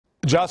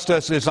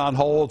Justice is on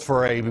hold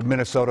for a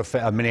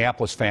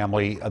Minneapolis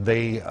family.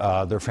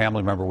 Their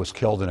family member was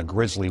killed in a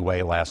grisly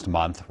way last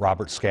month.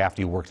 Robert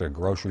Scafty worked at a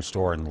grocery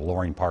store in the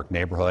Loring Park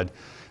neighborhood.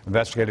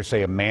 Investigators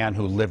say a man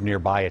who lived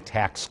nearby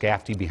attacked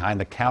Scafty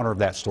behind the counter of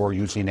that store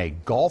using a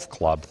golf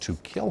club to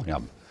kill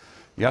him.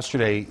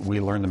 Yesterday, we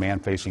learned the man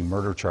facing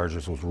murder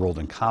charges was ruled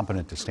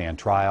incompetent to stand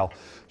trial.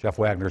 Jeff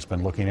Wagner's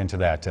been looking into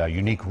that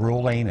unique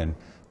ruling, and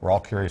we're all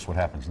curious what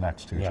happens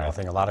next, too, Yeah, Jeff. I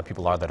think a lot of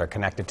people are that are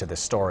connected to this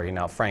story.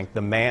 Now, Frank,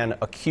 the man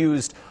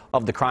accused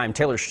of the crime,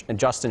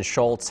 Justin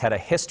Schultz, had a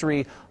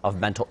history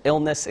of mental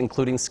illness,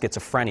 including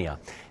schizophrenia.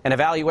 An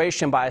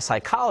evaluation by a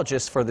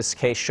psychologist for this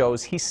case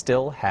shows he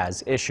still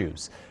has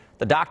issues.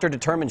 The doctor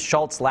determined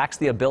Schultz lacks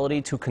the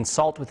ability to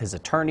consult with his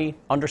attorney,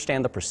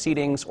 understand the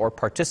proceedings, or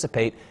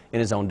participate in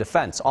his own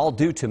defense, all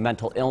due to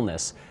mental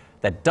illness.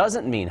 That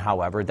doesn't mean,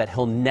 however, that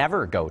he'll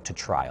never go to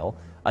trial.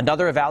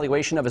 Another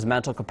evaluation of his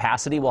mental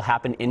capacity will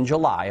happen in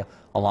July,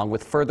 along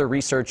with further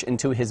research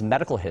into his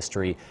medical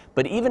history.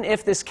 But even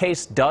if this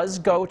case does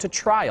go to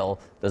trial,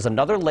 there's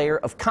another layer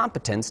of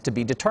competence to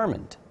be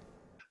determined.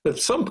 At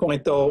some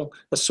point, though,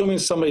 assuming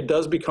somebody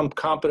does become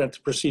competent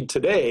to proceed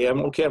today,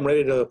 I'm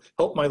ready to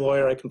help my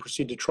lawyer, I can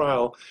proceed to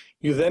trial.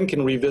 You then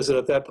can revisit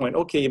at that point,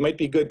 okay, you might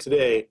be good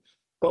today,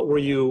 but were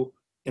you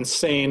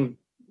insane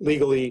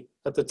legally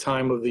at the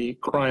time of the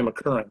crime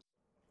occurring?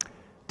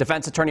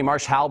 Defense attorney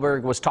Marsh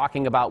Halberg was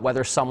talking about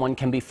whether someone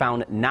can be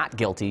found not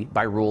guilty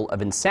by rule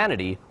of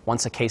insanity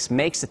once a case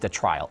makes it to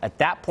trial. At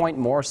that point,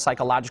 more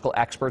psychological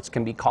experts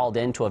can be called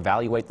in to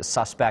evaluate the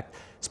suspect,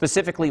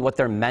 specifically what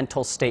their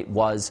mental state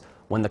was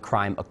when the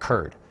crime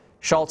occurred.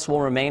 Schultz will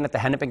remain at the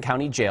Hennepin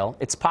County Jail.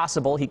 It's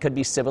possible he could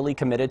be civilly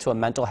committed to a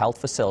mental health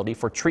facility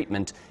for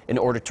treatment in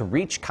order to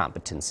reach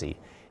competency.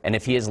 And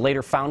if he is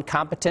later found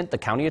competent, the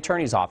county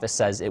attorney's office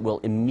says it will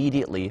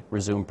immediately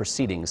resume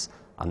proceedings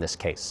on this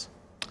case.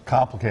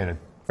 Complicated.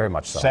 Very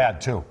much so. Sad,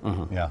 too.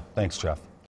 Yeah. Thanks, Jeff.